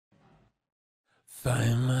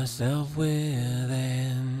Find myself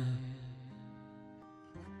within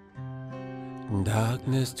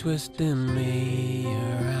darkness twisting me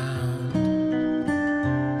around.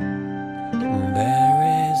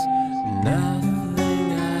 There is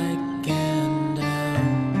nothing I can do.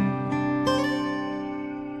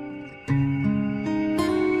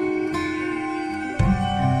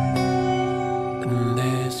 And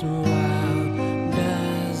this world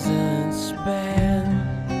doesn't spin,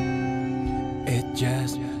 it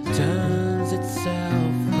just turns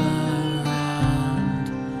itself around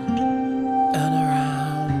and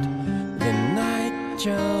around. The night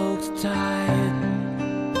chokes tight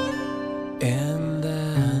in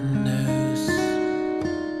the noose.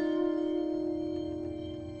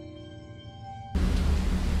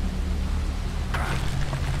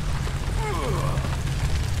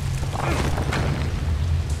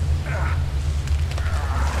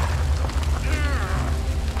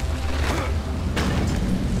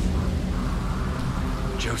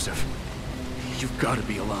 Joseph, you've got to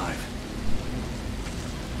be alive.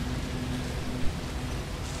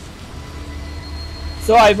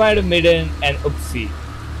 So I might have made an oopsie.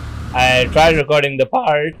 I tried recording the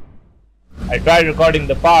part,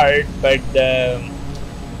 but the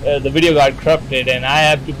video got corrupted and I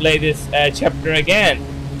have to play this chapter again.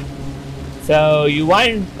 So you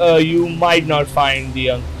might not find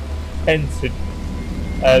the authenticity,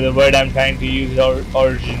 the word I'm trying to use, or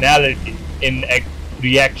originality in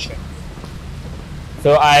reaction.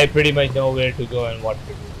 So I pretty much know where to go and what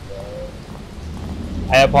to do. So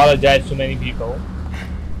I apologize to many people,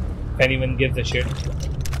 if anyone gives a shit.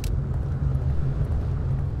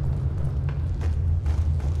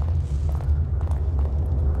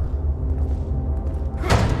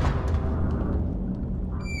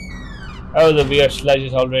 Oh, the weird sludge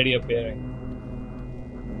is already appearing.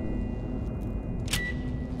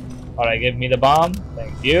 Alright, give me the bomb.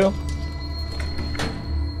 Thank you.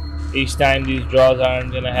 Each time these drawers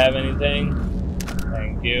aren't gonna have anything.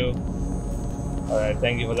 Thank you. Alright,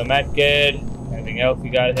 thank you for the med kit. Anything else we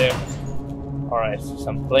got here? Alright, so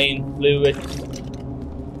some plain fluid.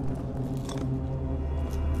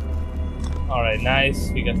 Alright, nice.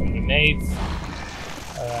 We got some grenades.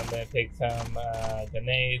 I'm gonna take some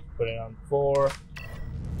grenades, put it on 4.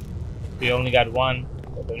 We only got 1,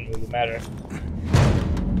 so it doesn't really matter.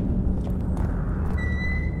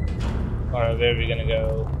 Alright, where are we gonna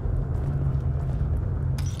go?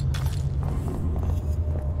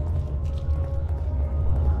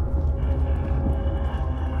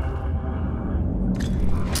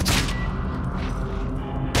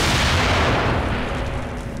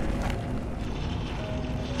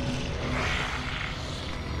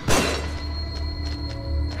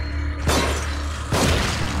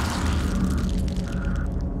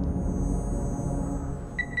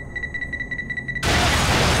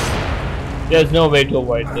 There's no way to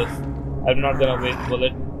avoid this. I'm not gonna waste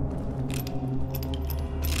bullet.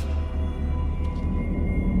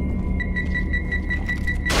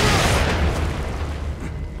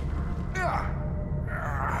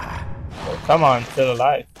 Oh, come on, still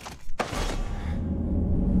alive.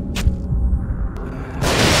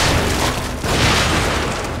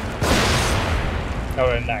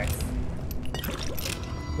 Alright, nice.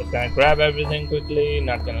 Just gonna grab everything quickly,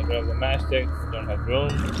 not gonna grab the matchsticks, don't have room.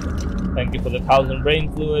 Thank you for the 1000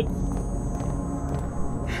 brain fluids.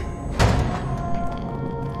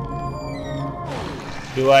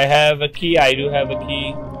 Do I have a key? I do have a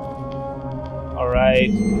key.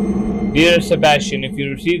 Alright. Dear Sebastian, if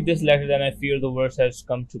you receive this letter, then I fear the worst has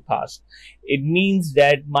come to pass. It means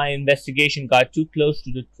that my investigation got too close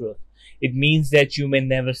to the truth. It means that you may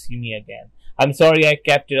never see me again. I'm sorry I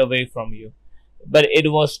kept it away from you, but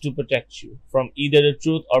it was to protect you from either the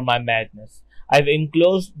truth or my madness. I've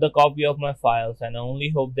enclosed the copy of my files and I only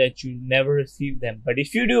hope that you never receive them. But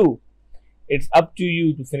if you do, it's up to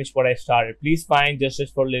you to finish what I started. Please find justice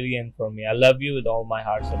for Lily and for me. I love you with all my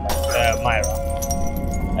heart,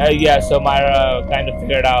 Myra. Yeah, so Myra kind of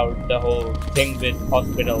figured out the whole thing with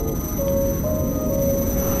hospital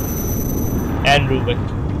and Rubik.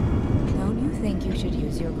 Don't you think you should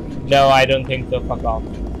use your green? No, I don't think so. Fuck off.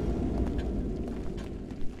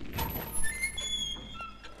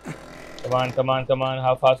 Come on, come on, come on.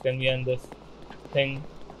 How fast can we end this thing?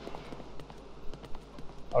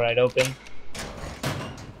 Alright, open.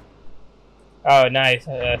 Oh, nice.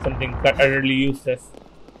 Something utterly useless.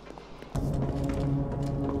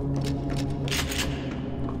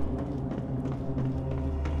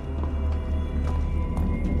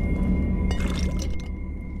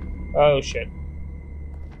 Oh, shit.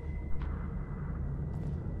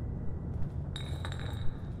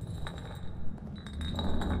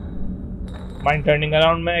 Mind turning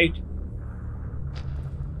around, mate?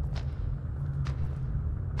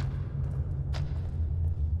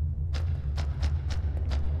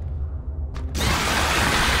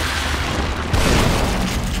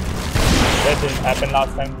 That didn't happen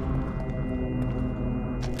last time.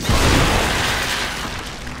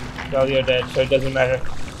 Well, you're dead, so it doesn't matter.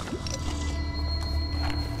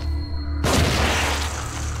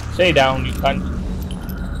 Stay down, you cunt.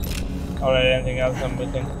 Alright, anything else I'm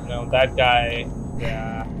missing? No, that guy.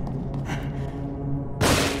 Yeah.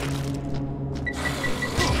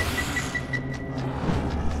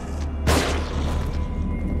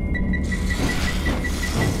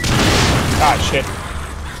 Ah, shit.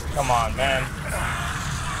 Come on, man.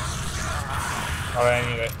 Alright,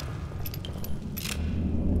 anyway.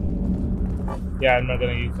 Yeah, I'm not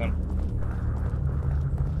gonna use them.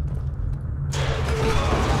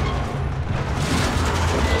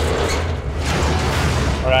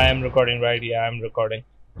 Alright, I'm recording, right? Yeah, I'm recording.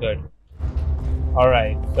 Good.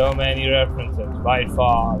 Alright, so many references. White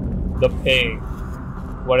Fog, the pig,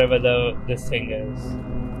 whatever this thing is.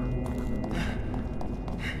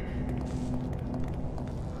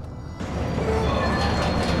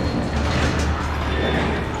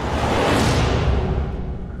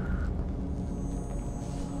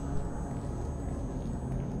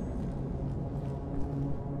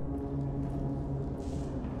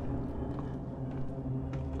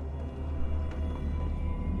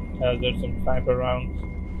 There's some sniper rounds.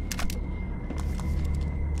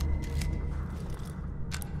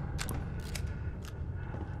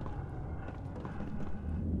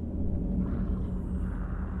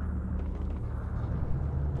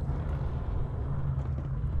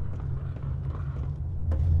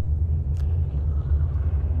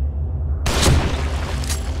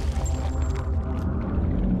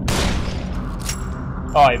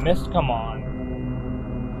 Oh, I missed? Come on.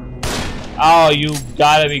 Oh, you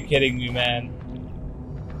gotta be kidding me, man.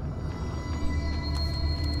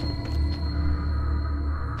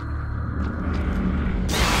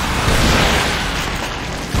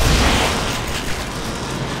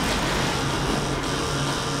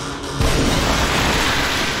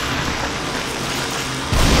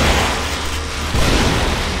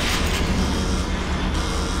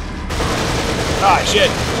 Ah, shit.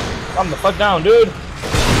 Calm the fuck down, dude.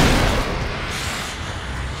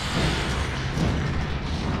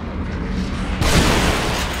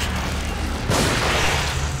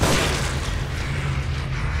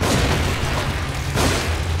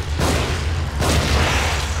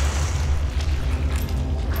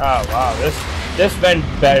 Oh wow, this went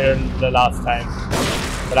better than the last time,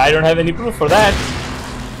 but I don't have any proof for that.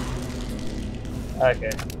 Okay,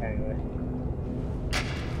 anyway,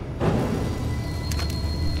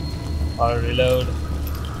 I'll reload.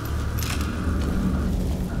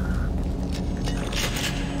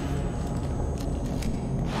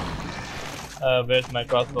 Where's my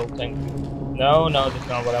crossbow? Thank you. No, that's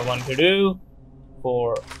not what I want to do.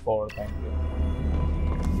 Four, thank you.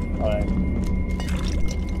 All right.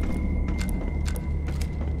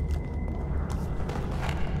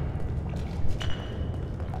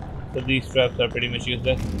 So these traps are pretty much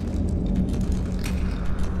useless.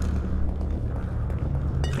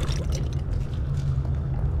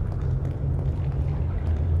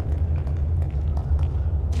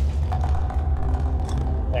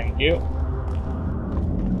 Thank you.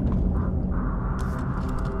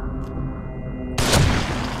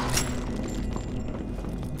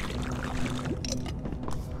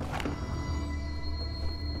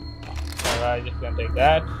 Alright, just gonna take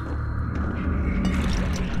that.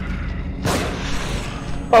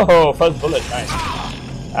 Oh, first bullet, nice.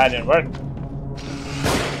 That didn't work.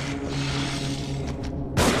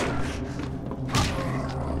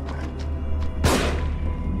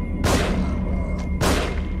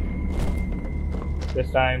 This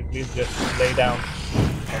time, please just lay down.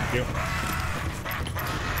 Thank you.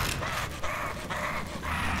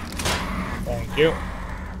 Thank you.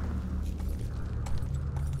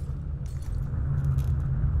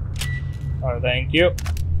 Oh, thank you.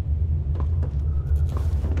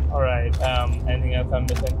 Alright, anything else I'm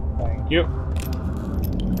missing? Thank you.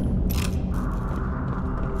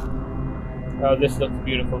 Oh, this looks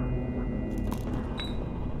beautiful.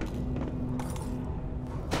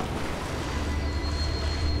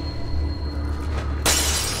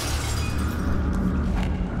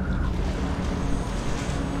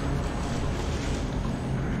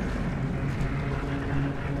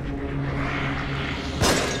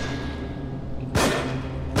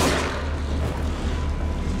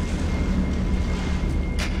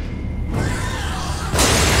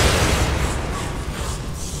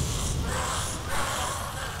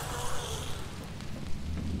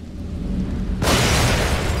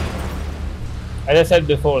 As I said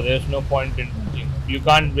before, there's no point in dodging. You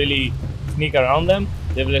can't really sneak around them.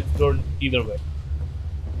 They will explode either way.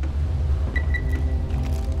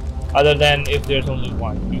 Other than if there's only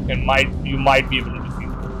one, you might be able to defeat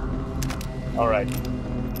them. All right.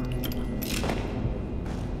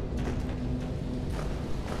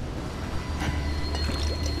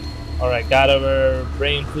 All right, got our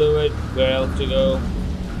brain fluid. Where else to go?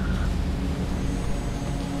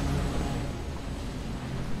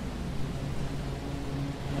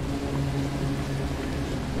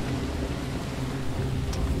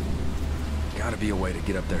 Gotta be a way to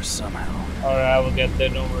get up there somehow. All right, I will get there.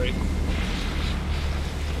 Don't worry.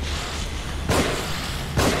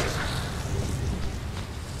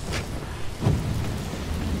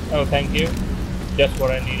 Oh, thank you. Just what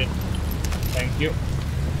I needed. Thank you.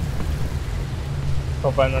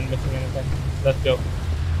 Hope I'm not missing anything. Let's go.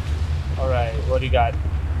 Alright, what do you got?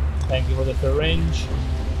 Thank you for the syringe.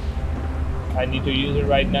 I need to use it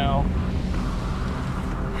right now.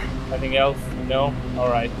 Anything else? No?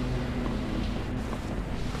 Alright.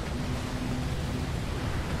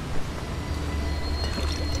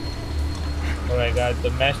 Alright guys,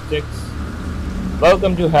 domestics.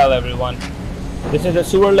 Welcome to hell everyone. This is a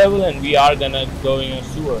sewer level and we are gonna go in a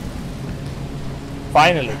sewer.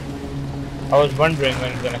 Finally. I was wondering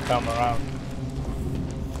when it's gonna come around.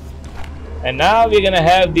 And now we're gonna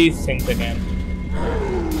have these things again.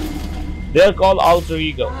 They're called alter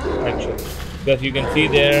ego, actually. Because you can see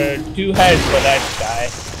there are two heads for that guy.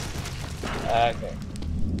 Okay.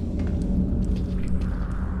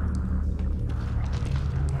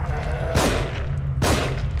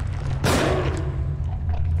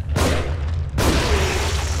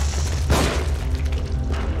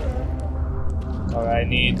 Alright, I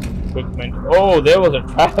need equipment. Oh, there was a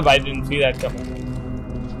trap. I didn't see that coming.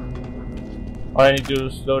 Or I need to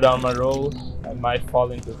slow down my rolls. I might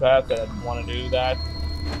fall into traps and I don't want to do that.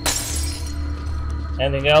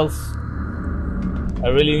 Anything else? I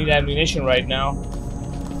really need ammunition right now.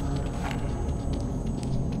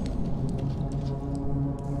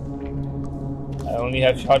 I only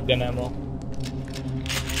have shotgun ammo.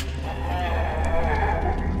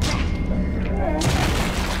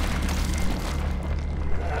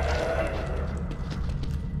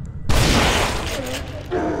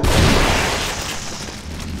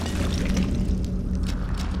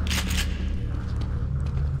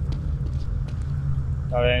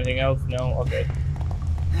 Alright, anything else? No? Okay.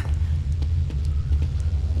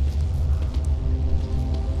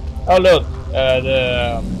 Oh look,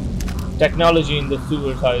 the technology in the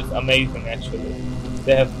sewers is amazing actually.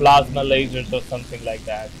 They have plasma lasers or something like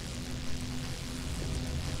that.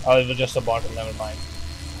 Oh, it was just a bottle, never mind.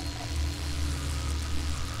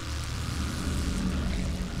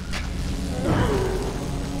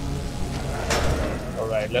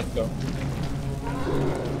 Alright, let's go.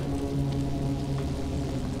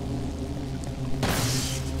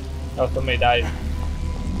 Oh, somebody died.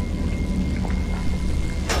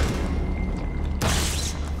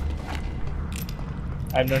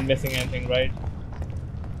 I'm not missing anything, right?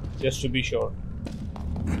 Just to be sure.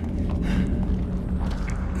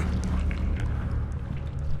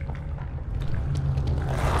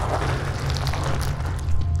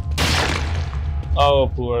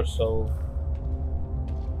 Oh, poor soul.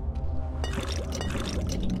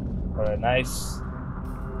 Alright, nice.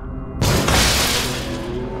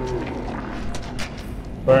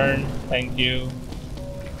 Burn, thank you.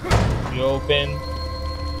 You open.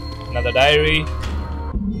 Another diary.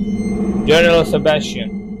 Journal of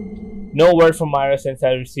Sebastian. No word from Myra since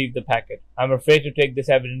I received the packet. I'm afraid to take this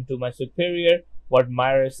evidence to my superior. What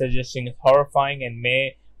Myra is suggesting is horrifying and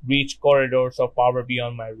may reach corridors of power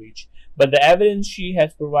beyond my reach. But the evidence she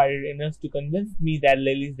has provided enough to convince me that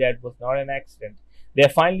Lily's death was not an accident. They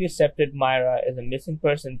have finally accepted Myra as a missing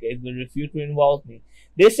person case but refuse to involve me.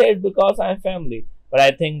 They say it's because I'm family, but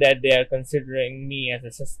I think that they are considering me as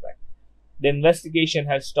a suspect. The investigation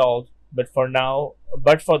has stalled, but for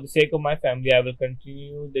the sake of my family, I will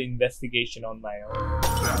continue the investigation on my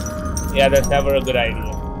own. Yeah, that's never a good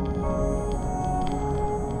idea.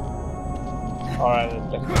 Alright,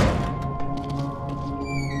 let's go.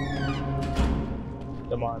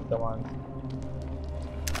 Come on, come on.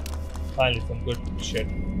 Finally some good shit.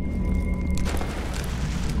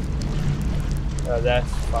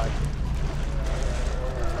 That's fine.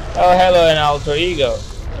 Oh, hello, an alter ego.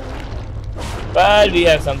 But we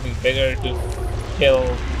have something bigger to kill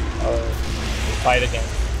or to fight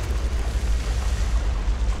against.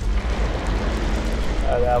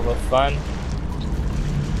 That was fun.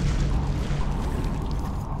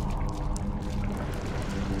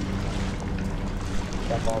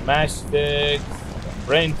 Some more matchsticks, some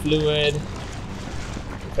brain fluid.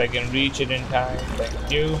 I can reach it in time.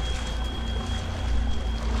 Thank you.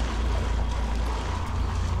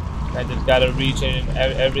 I just gotta reach it in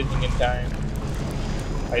everything in time.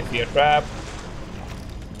 I see a trap.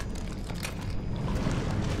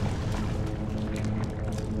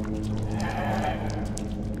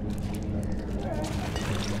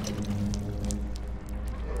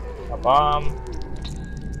 A bomb.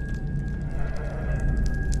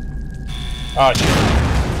 Oh shit.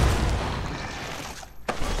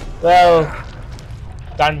 Well,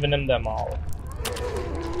 can't venom them all.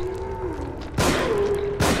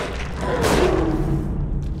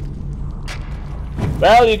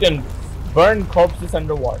 Well, you can burn corpses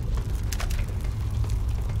underwater.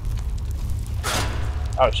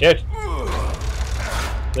 Oh shit.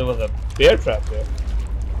 There was a bear trap there.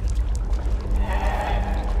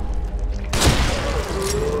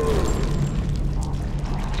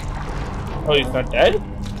 Oh, he's not dead?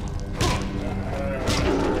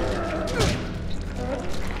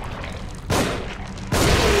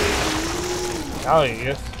 Now he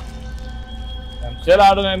is. I'm still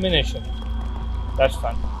out of ammunition. That's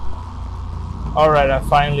fun. Alright, I'm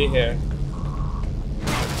finally here.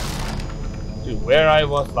 To where I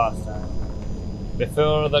was last time.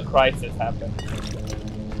 Before the crisis happened.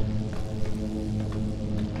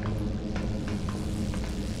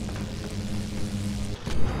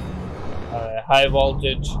 High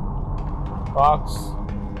voltage box.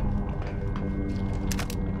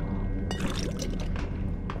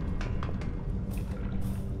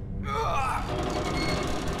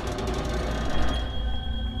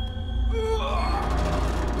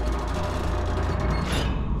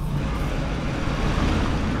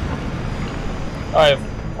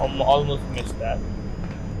 I've almost missed that.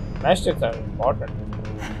 Matchsticks are important.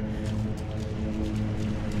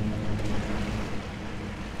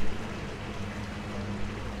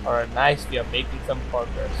 Alright, nice, we are making some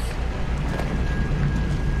progress.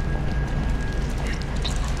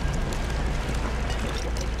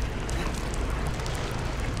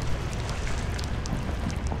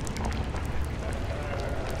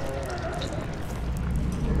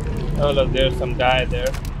 Oh look, there's some guy there.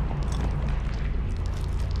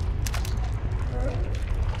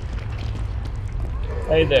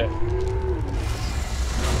 Hey there.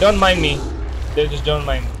 Don't mind me. They just don't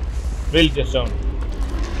mind me. Really just don't.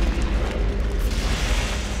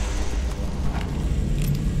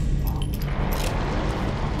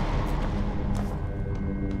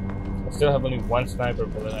 I still have only one sniper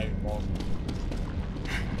bullet anymore.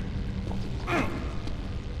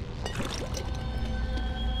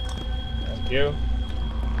 Thank you.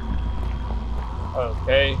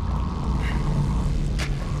 Okay.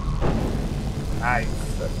 Nice.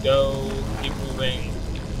 Let's go. Keep moving.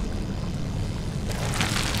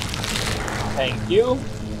 Thank you.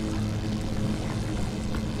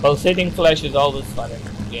 Pulsating flesh is always fun in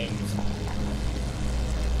games.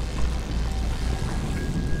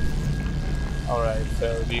 Alright,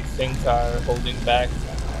 so these things are holding back.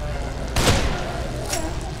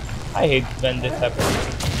 I hate when this happens.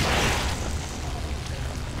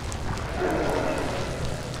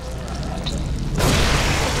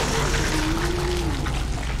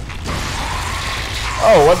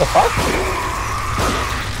 Oh, what the fuck?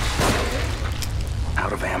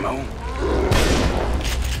 Out of ammo?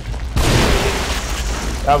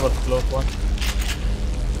 That was a close one.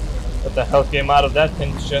 What the hell came out of that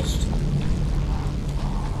thing's chest?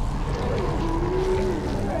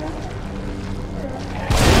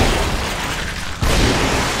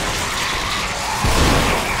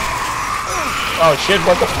 Oh shit,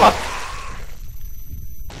 what the fuck?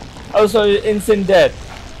 Oh, so instant death.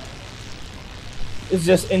 It's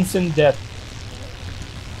just instant death.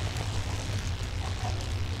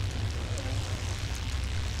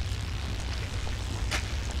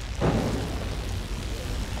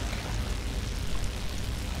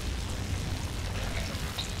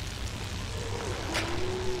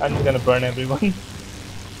 I'm just gonna burn everyone.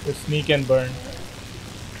 Just sneak and burn.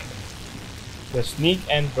 Just sneak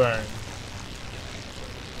and burn.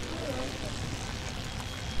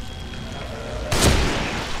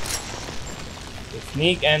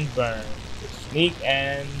 Sneak and burn. Sneak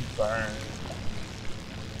and burn.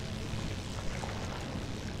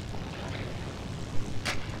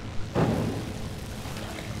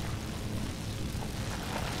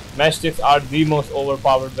 Matchsticks are the most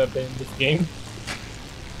overpowered weapon in this game.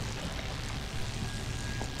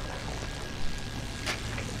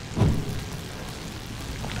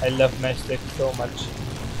 I love matchsticks so much.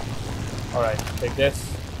 Alright, take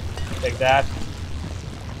this. Take that.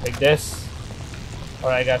 Take this.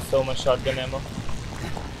 Alright, I got so much shotgun ammo.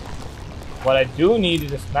 What I do need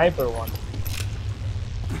is a sniper one.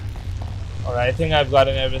 Alright, I think I've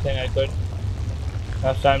gotten everything I could.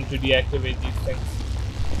 Now it's time to deactivate these things.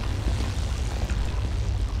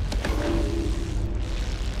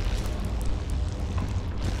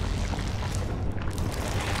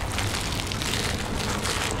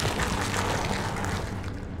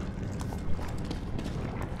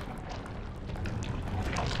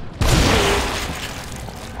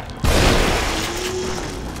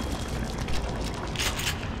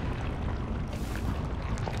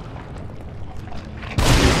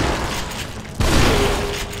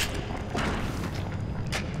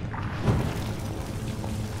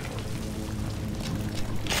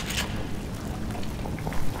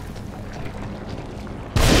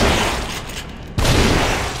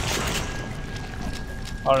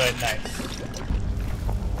 Alright, nice.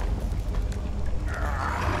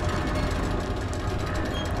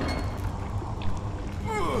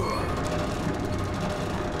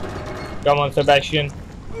 Come on, Sebastian.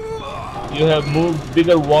 You have moved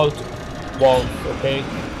bigger walls, okay?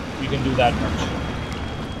 You can do that much.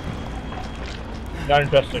 Not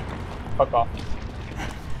interested. Fuck off.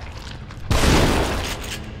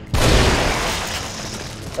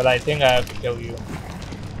 But I think I have to kill you.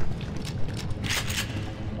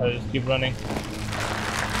 I'll just keep running.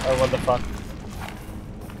 Oh, what the fuck?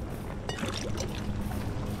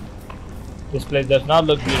 This place does not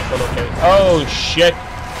look beautiful, okay? Oh, shit!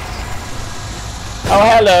 Oh,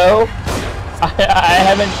 hello! I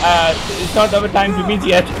haven't, it's not our time to meet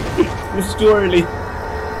yet. It's too early.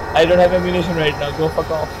 I don't have ammunition right now. Go fuck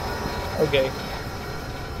off. Okay.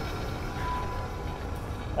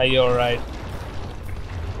 Are you alright?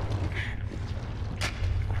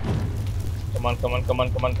 Come on, come on, come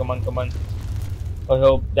on, come on, come on, come on. I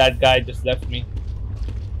hope that guy just left me.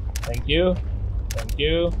 Thank you. Thank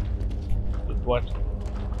you. What?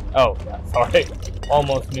 Oh, yeah, sorry.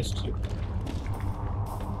 Almost missed you.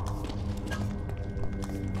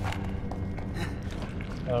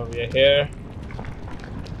 Oh, we are here.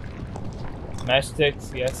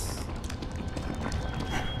 Matchsticks, yes.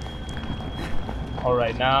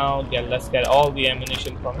 Alright, now let's get all the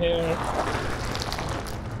ammunition from here.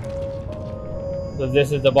 So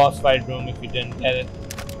this is the boss fight room if you didn't get it.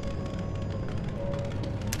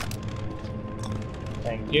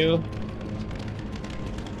 Thank you.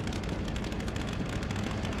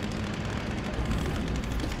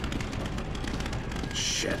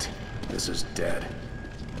 Shit, this is dead.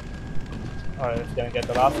 Alright, let's gonna get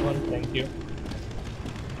the last one. Thank you.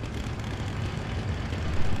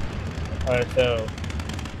 Alright, so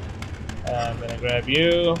I'm gonna grab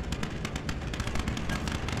you.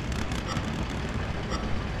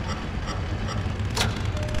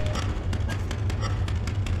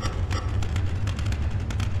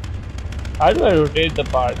 How do I rotate the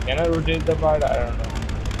part? Can I rotate the part? I don't know.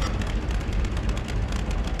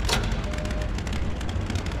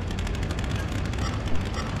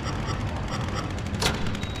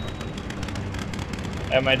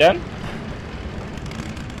 Am I done?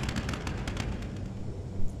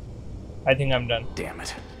 I think I'm done. Damn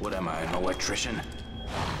it. What am I, an electrician?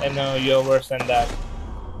 I know you're worse than that.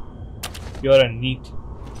 You're a neat.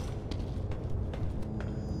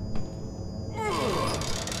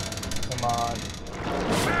 Come on.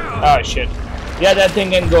 Oh shit. Yeah, that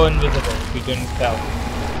thing can go invisible if you couldn't tell.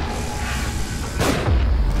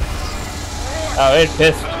 Oh, it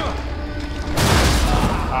pissed.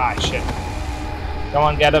 Ah shit. Come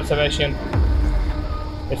on, get up, Sebastian.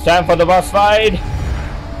 It's time for the boss fight.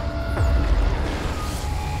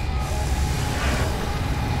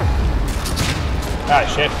 Ah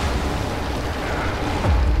shit.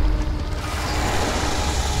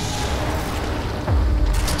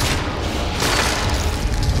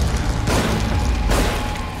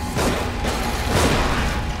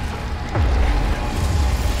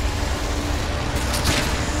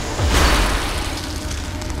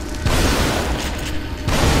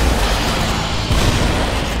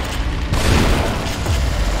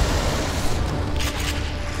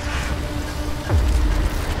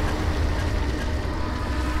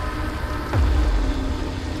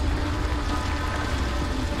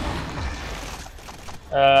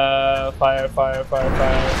 Fire, fire, fire,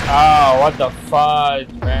 fire. Ah, what the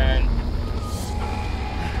fudge, man.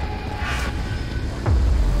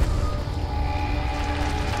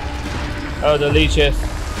 Oh, the leeches.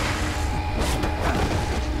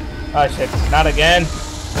 Oh shit, not again.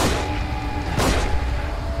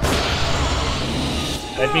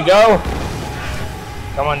 Let me go.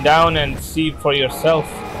 Come on down and see for yourself.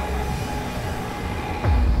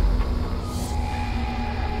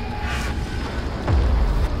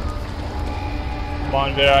 Come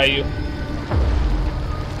on, where are you?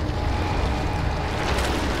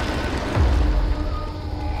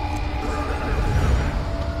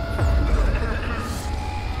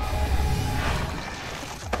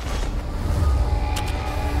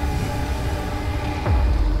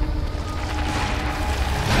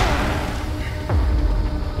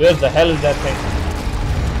 Where the hell is that thing?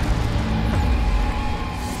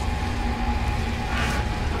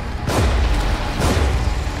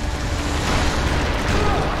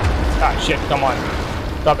 Ah shit, come on.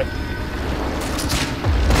 Stop it.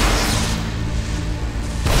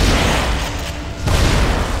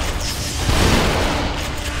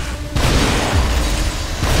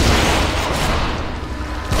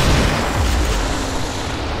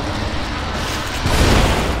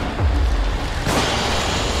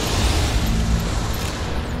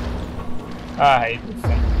 I hate this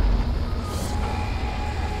thing.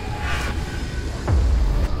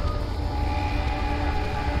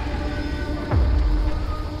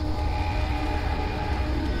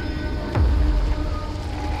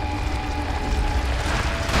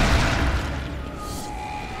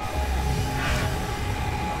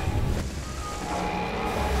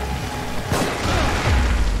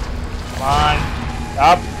 Come on,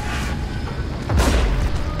 up.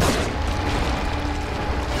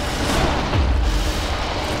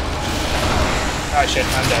 Ah shit,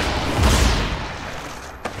 I'm dead.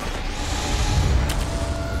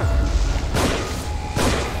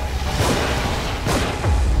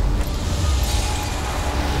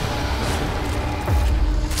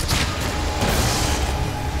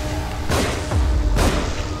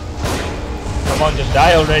 Come on, just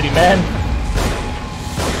die already, man.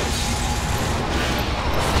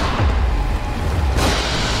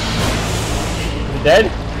 Is it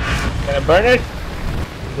dead? Can I burn it?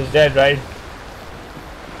 It's dead, right?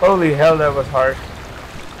 Holy hell, that was hard.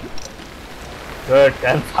 Good,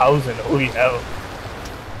 10,000, holy hell.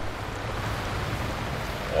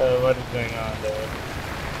 What is going on there?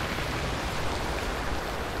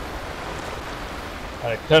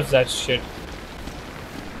 Alright, touch that shit.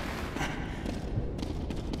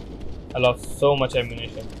 I lost so much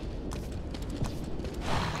ammunition.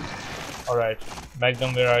 Alright,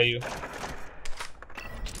 Magnum, where are you?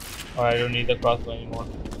 Oh, I don't need the crossbow anymore.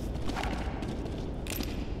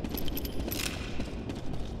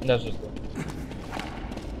 That's just good.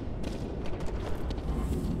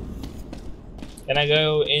 Can I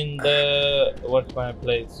go in the... what's my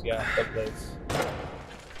place? Yeah, the place.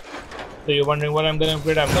 So you're wondering what I'm gonna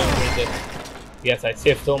upgrade? I'm gonna upgrade this. Yes, I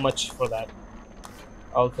saved so much for that.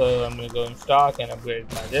 Also, I'm gonna go in stock and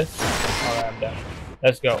upgrade my this. Alright, I'm done.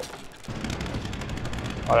 Let's go.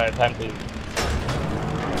 Alright, time to leave.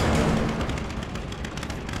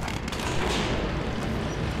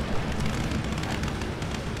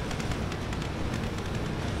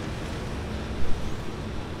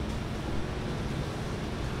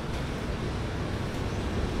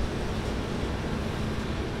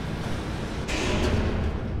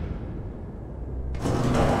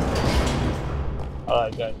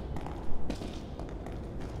 Alright, good.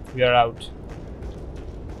 We are out.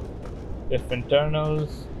 Different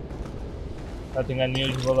internals. Nothing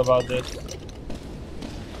unusual about this.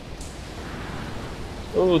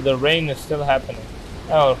 Oh, the rain is still happening.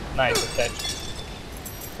 Oh, nice, it's etched.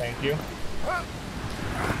 Thank you.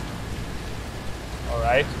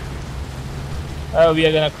 Alright. Oh, we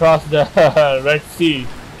are gonna cross the Red Sea.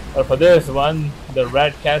 Or for this one, the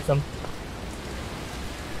Red Chasm.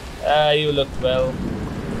 You look well.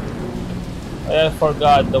 I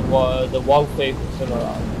forgot the wall face is still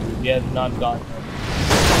around. He has not gone.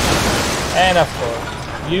 And of course,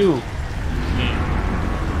 you, me.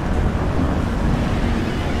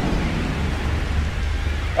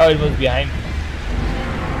 Oh, it was behind me.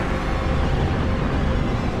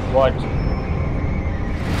 What?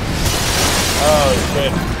 Oh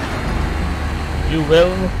shit. You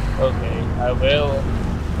will? Okay, I will.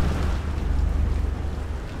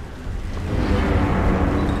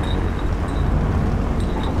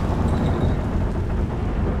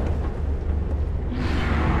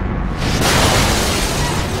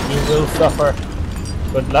 Will suffer.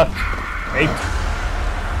 Good luck. Wait.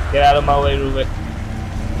 Get out of my way, Rubik.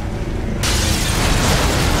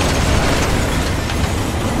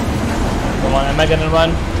 Come on, am I gonna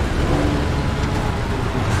run?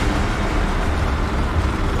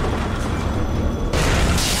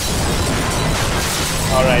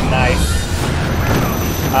 Alright, nice.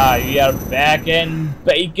 We are back in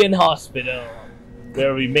Bacon Hospital,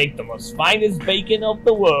 where we make the most finest bacon of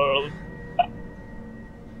the world.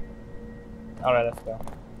 Alright, let's go.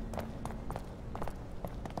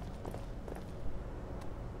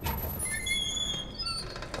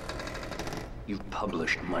 You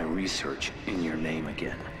published my research in your name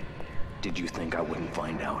again. Did you think I wouldn't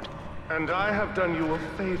find out? And I have done you a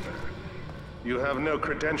favor. You have no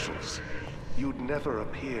credentials. You'd never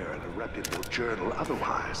appear in a reputable journal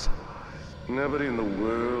otherwise. Nobody in the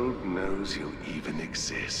world knows you even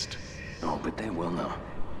exist. Oh, but they will know.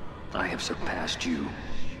 I have surpassed you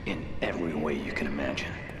in every way you can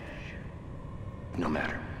imagine. No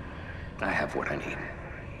matter. I have what I need.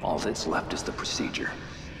 All that's left is the procedure.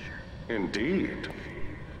 Indeed.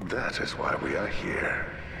 That is why we are here.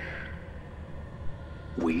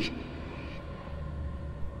 We?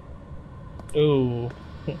 Ooh.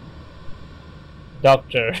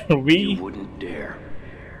 Doctor, we? You wouldn't dare.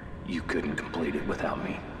 You couldn't complete it without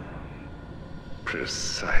me.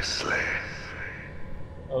 Precisely.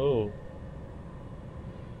 Oh.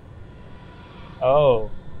 Oh.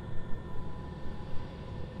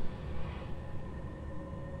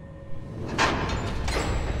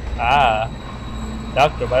 Ah.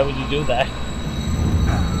 Doctor, why would you do that?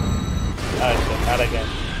 Oh shit, not again.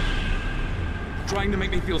 Trying to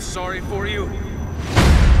make me feel sorry for you?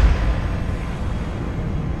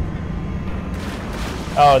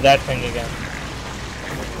 Oh, that thing again.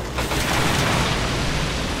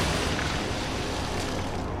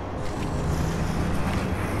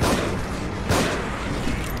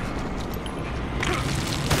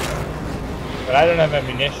 But I don't have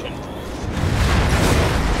ammunition.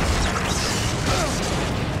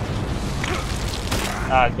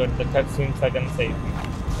 Ah, good. The cutscenes are gonna save me.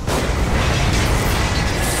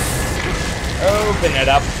 Open it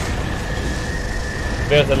up.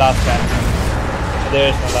 Where's the last guy?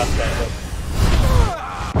 There's no last guy.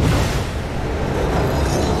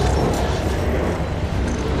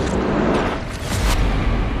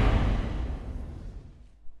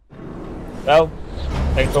 Well,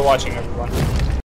 thanks for watching, everyone.